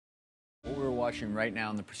watching right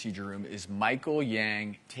now in the procedure room is Michael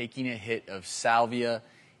Yang taking a hit of Salvia.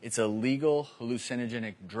 It's a legal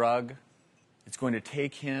hallucinogenic drug. It's going to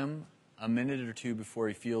take him a minute or two before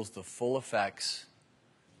he feels the full effects.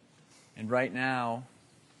 And right now,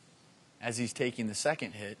 as he's taking the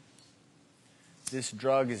second hit, this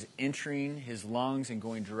drug is entering his lungs and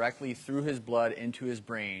going directly through his blood into his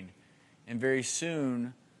brain. And very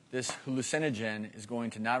soon, this hallucinogen is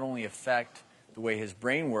going to not only affect the way his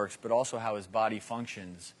brain works, but also how his body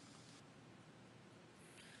functions.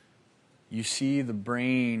 You see the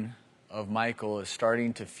brain of Michael is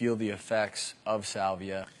starting to feel the effects of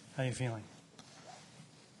Salvia. How are you feeling?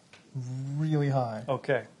 Really high.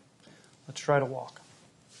 Okay. Let's try to walk.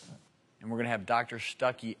 And we're going to have Dr.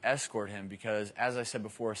 Stuckey escort him because, as I said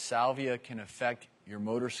before, Salvia can affect your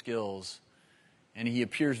motor skills. And he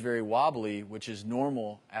appears very wobbly, which is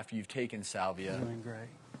normal after you've taken Salvia. You're doing great.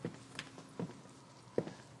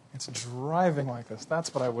 It's driving like this.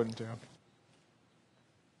 That's what I wouldn't do.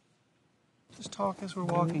 Just talk as we're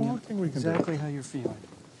walking. Exactly how you're feeling.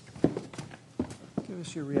 Give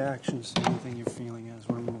us your reactions to anything you're feeling as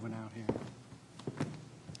we're moving out here.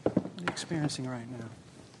 What are you experiencing right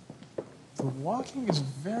now? The walking is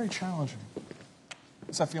very challenging.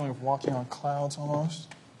 It's that feeling of walking on clouds almost.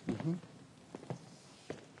 Mm-hmm.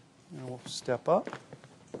 Now we'll step up.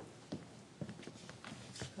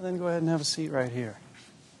 And then go ahead and have a seat right here.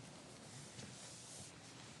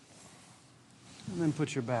 And then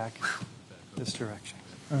put your back this direction.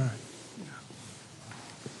 All right.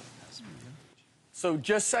 So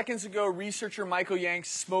just seconds ago, researcher Michael Yang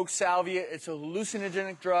smoked Salvia. It's a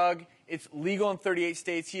hallucinogenic drug. It's legal in 38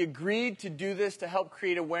 states. He agreed to do this to help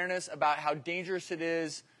create awareness about how dangerous it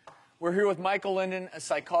is. We're here with Michael Linden, a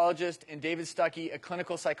psychologist, and David Stuckey, a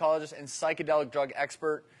clinical psychologist and psychedelic drug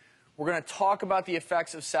expert. We're going to talk about the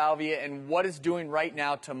effects of Salvia and what it's doing right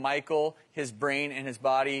now to Michael, his brain, and his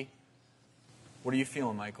body. What are you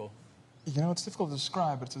feeling, Michael? You know, it's difficult to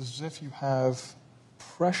describe, but it's as if you have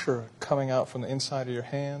pressure coming out from the inside of your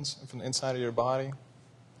hands and from the inside of your body.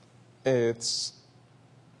 You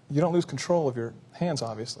don't lose control of your hands,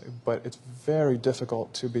 obviously, but it's very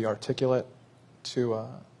difficult to be articulate, to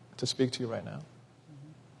speak to you right now.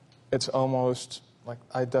 Mm-hmm. It's almost like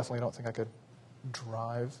I definitely don't think I could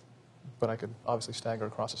drive, but I could obviously stagger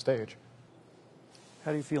across the stage. How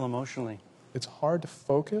do you feel emotionally? It's hard to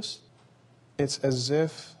focus. It's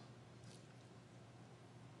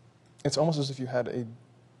almost as if you had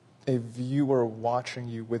a viewer watching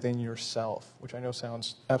you within yourself, which I know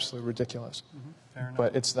sounds absolutely ridiculous. Mm-hmm. Fair enough.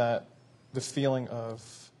 But it's the feeling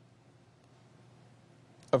of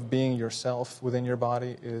being yourself within your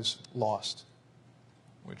body is lost,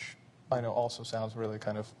 which I know also sounds really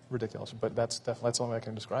kind of ridiculous, but that's the only way I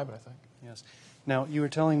can describe it, I think. Yes. Now, you were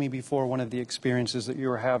telling me before one of the experiences that you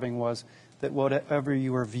were having was that whatever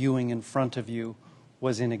you were viewing in front of you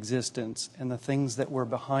was in existence, and the things that were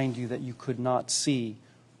behind you that you could not see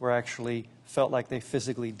were actually felt like they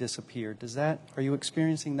physically disappeared. Are you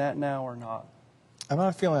experiencing that now or not? I'm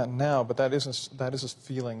not feeling that now, but that is a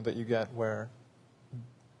feeling that you get where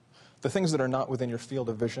the things that are not within your field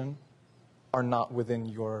of vision are not within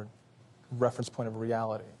your reference point of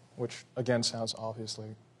reality, which again sounds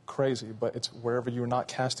obviously crazy, but it's wherever you're not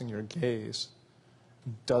casting your gaze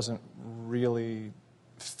doesn't really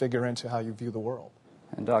figure into how you view the world.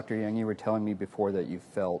 And Dr. Yang, you were telling me before that you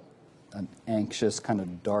felt an anxious, kind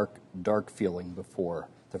of dark feeling before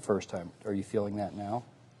the first time. Are you feeling that now?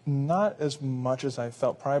 Not as much as I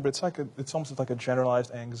felt prior, but it's almost like a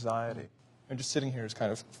generalized anxiety. And just sitting here is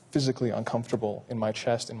kind of physically uncomfortable in my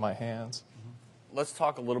chest, in my hands. Mm-hmm. Let's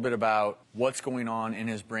talk a little bit about what's going on in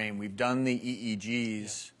his brain. We've done the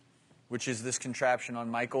EEGs, which is this contraption on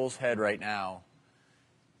Michael's head right now.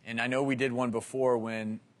 And I know we did one before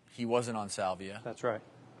when he wasn't on Salvia. That's right.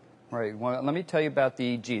 Right. Well, let me tell you about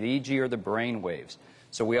the EEG. The EEG are the brain waves.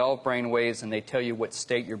 So we all have brain waves, and they tell you what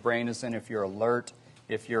state your brain is in, if you're alert,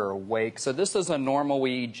 if you're awake. So this is a normal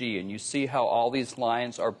EEG, and you see how all these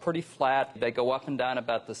lines are pretty flat. They go up and down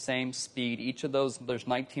about the same speed. Each of those, there's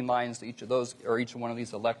 19 lines to each of those, or each one of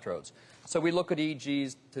these electrodes. So we look at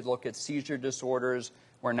EEGs to look at seizure disorders.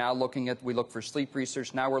 We look for sleep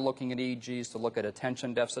research. Now we're looking at EEGs to look at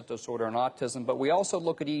attention deficit disorder and autism. But we also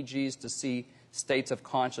look at EEGs to see states of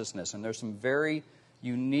consciousness. And there's some very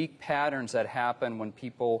unique patterns that happen when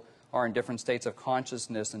people are in different states of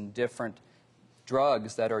consciousness and different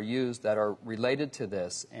drugs that are used that are related to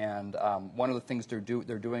this. And one of the things they're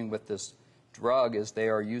doing with this drug is they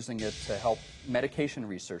are using it to help medication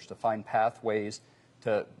research, to find pathways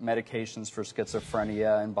to medications for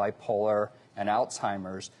schizophrenia and bipolar and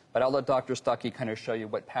Alzheimer's But I'll let Dr. Stuckey kind of show you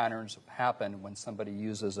what patterns happen when somebody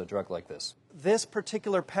uses a drug like this. This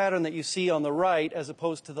particular pattern that you see on the right, as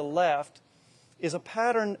opposed to the left, is a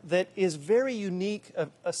pattern that is very unique,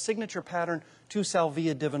 a signature pattern to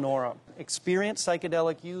Salvia divinorum. Experienced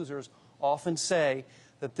psychedelic users often say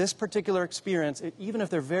that this particular experience, even if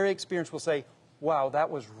they're very experienced, will say, wow, that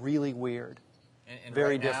was really weird. And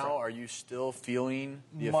very right different. now, are you still feeling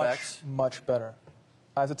the Much, effects? much better.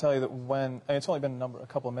 I have to tell you that and it's only been a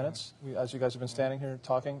couple of minutes, as you guys have been standing here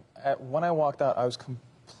talking, when I walked out, I was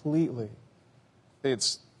completely,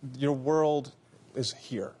 your world is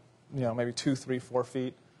here. You know, maybe 2, 3, 4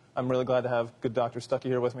 feet. I'm really glad to have good Dr. Stuckey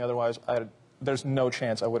here with me. Otherwise, there's no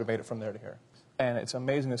chance I would have made it from there to here. And it's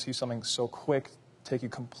amazing to see something so quick take you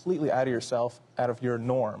completely out of yourself, out of your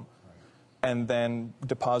norm, and then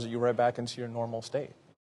deposit you right back into your normal state.